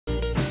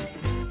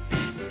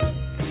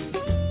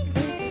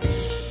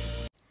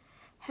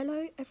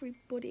Hello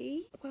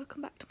everybody,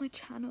 welcome back to my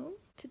channel.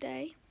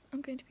 Today I'm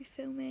going to be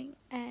filming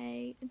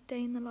a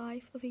day in the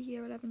life of a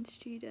year 11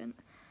 student.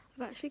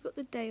 I've actually got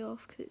the day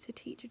off because it's a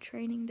teacher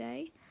training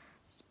day,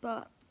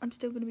 but I'm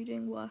still going to be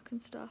doing work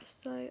and stuff,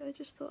 so I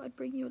just thought I'd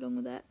bring you along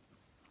with it.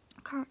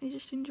 I'm currently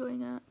just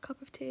enjoying a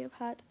cup of tea. I've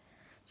had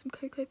some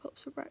Cocoa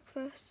Pops for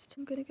breakfast.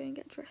 I'm going to go and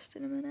get dressed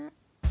in a minute.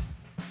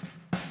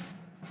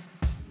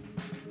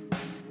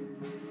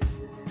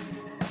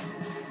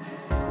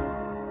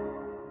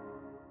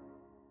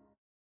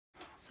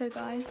 So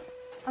guys,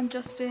 I'm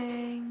just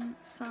doing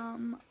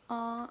some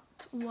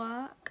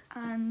artwork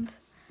and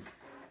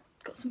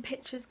got some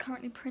pictures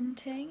currently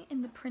printing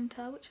in the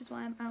printer, which is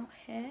why I'm out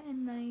here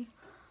in the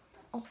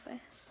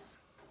office.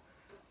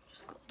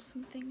 Just got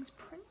some things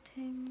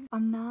printing.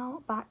 I'm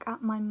now back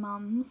at my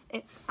mum's.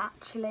 It's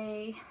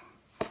actually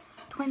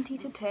 20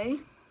 to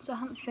 2, so I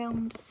haven't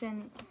filmed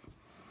since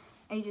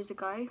ages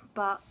ago,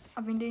 but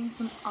I've been doing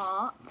some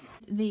art.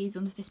 These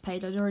onto this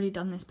page. I'd already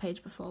done this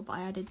page before, but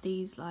I added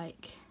these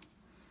like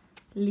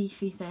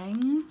leafy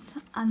things,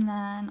 and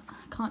then I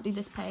can't do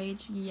this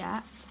page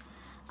yet,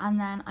 and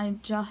then I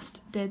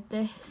just did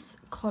this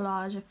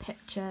collage of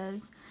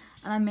pictures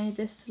and I made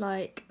this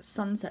like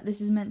sunset. This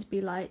is meant to be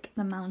like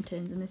the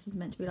mountains and this is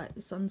meant to be like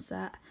the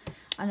sunset,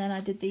 and then I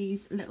did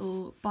these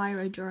little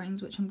biro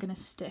drawings which I'm gonna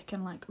stick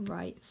and like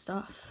write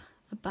stuff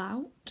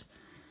about.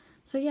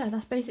 So yeah,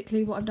 that's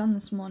basically what I've done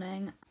this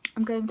morning.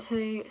 I'm going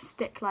to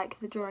stick like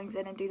the drawings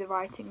in and do the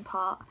writing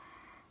part.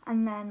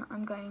 And then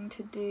I'm going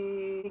to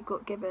do,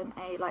 got given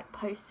a like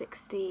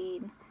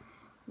post-16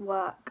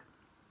 work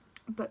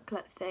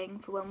booklet thing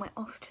for when we're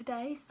off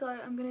today. So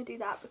I'm going to do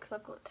that because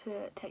I've got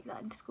to take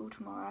that into school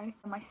tomorrow.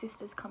 My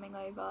sister's coming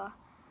over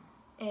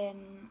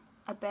in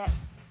a bit.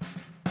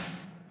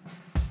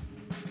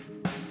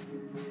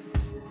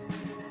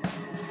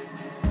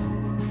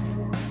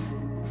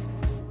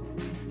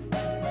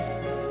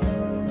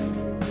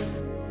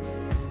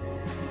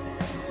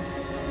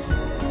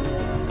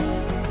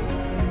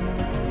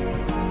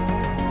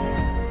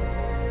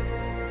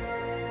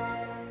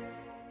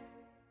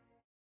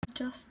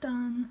 Just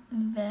done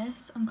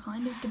this. I'm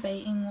kind of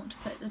debating what to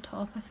put at the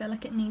top. I feel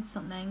like it needs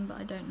something, but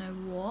I don't know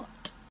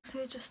what.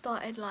 So I just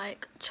started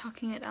like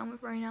chucking it down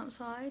with rain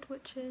outside,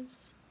 which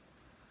is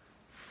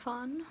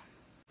fun.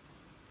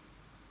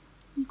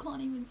 You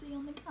can't even see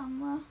on the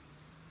camera.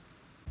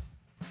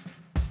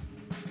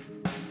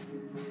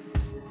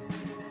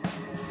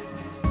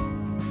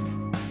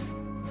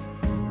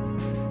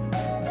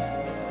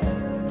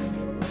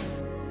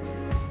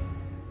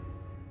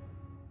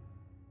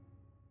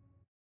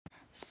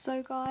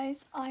 So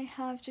guys, I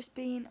have just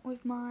been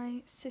with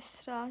my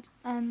sister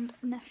and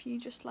nephew,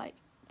 just like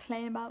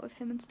playing about with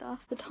him and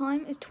stuff. The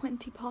time is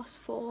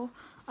 4:20.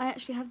 I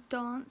actually have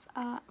dance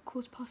at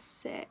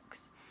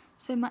 6:15.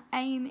 So my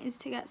aim is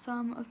to get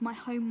some of my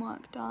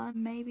homework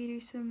done, maybe do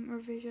some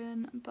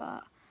revision,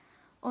 but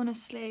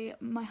honestly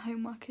my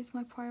homework is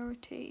my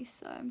priority,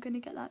 so I'm gonna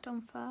get that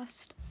done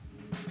first.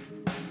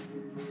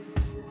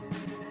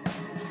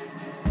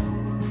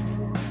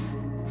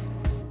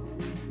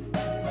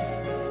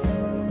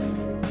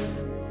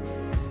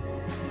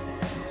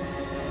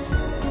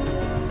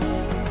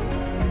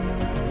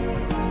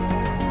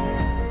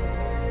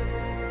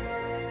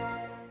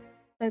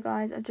 So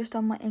guys, I've just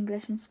done my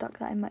English and stuck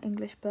that in my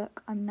English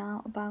book. I'm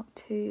now about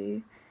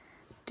to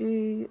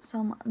do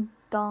some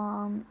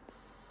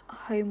dance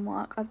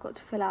homework. I've got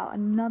to fill out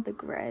another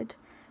grid,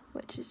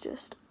 which is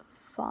just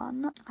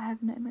fun. I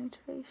have no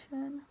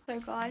motivation.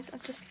 So guys,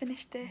 I've just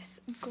finished this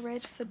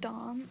grid for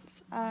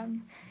dance.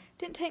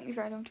 Didn't take me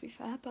very long to be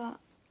fair, but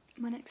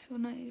my next door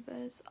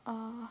neighbours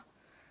are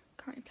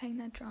currently playing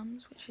their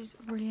drums, which is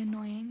really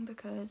annoying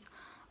because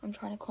I'm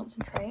trying to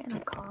concentrate and I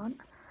can't.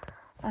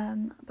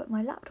 But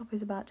my laptop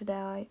is about to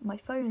die, my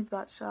phone is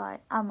about to die,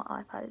 and my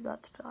iPad is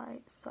about to die,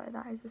 so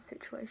that is the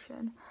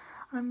situation.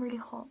 And I'm really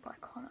hot, but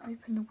I can't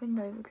open the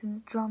window because then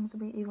the drums will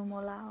be even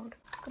more loud.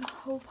 I'm gonna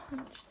hole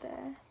punch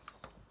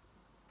this,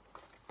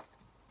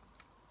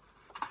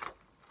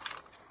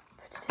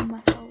 put it in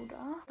my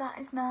folder. That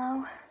is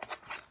now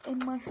in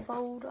my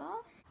folder,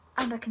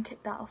 and I can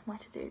tick that off my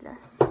to-do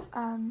list.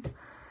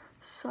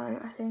 So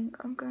I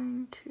think I'm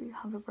going to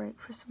have a break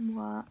for some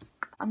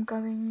work. I'm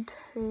going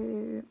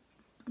to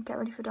get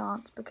ready for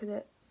dance because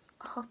it's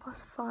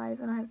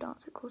 5:30 and I have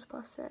dance at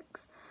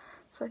 6:15.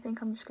 So I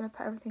think I'm just going to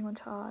put everything on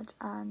charge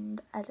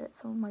and edit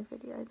some of my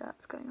video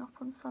that's going up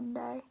on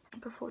Sunday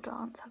before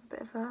dance. Have a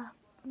bit of a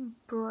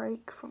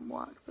break from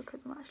work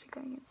because I'm actually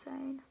going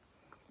insane.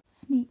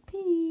 Sneak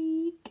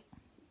peek.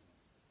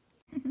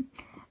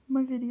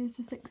 My video is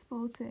just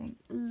exporting.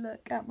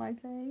 Look at my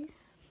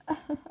face.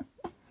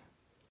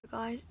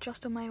 Guys,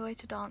 just on my way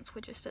to dance.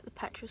 We're just at the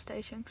petrol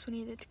station because we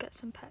needed to get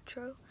some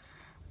petrol.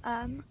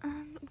 And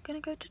I'm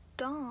gonna go to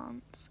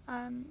dance,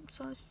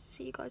 so I'll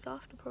see you guys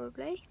after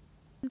probably.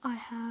 I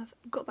have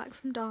got back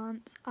from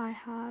dance, I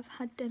have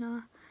had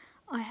dinner,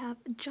 I have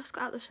just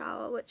got out of the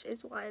shower, which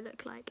is why I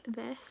look like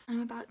this.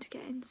 I'm about to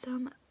get in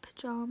some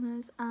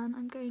pyjamas and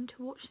I'm going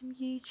to watch some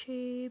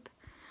YouTube,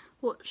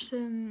 watch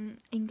some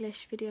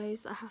English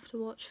videos that I have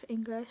to watch for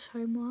English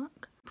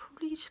homework.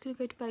 Probably just gonna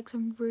go to bed because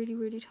I'm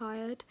really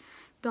tired.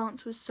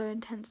 Dance was so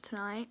intense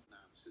tonight. Now,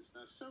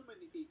 so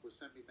many people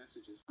send me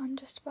messages. I'm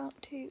just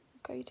about to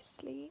go to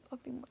sleep.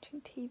 I've been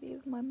watching TV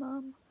with my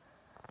mum,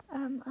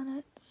 and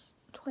it's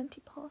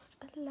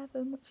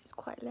 11:20, which is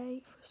quite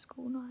late for a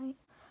school night.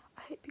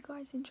 I hope you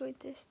guys enjoyed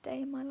this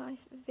day in my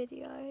life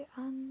video,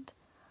 and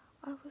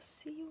I will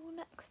see you all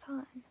next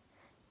time.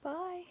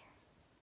 Bye.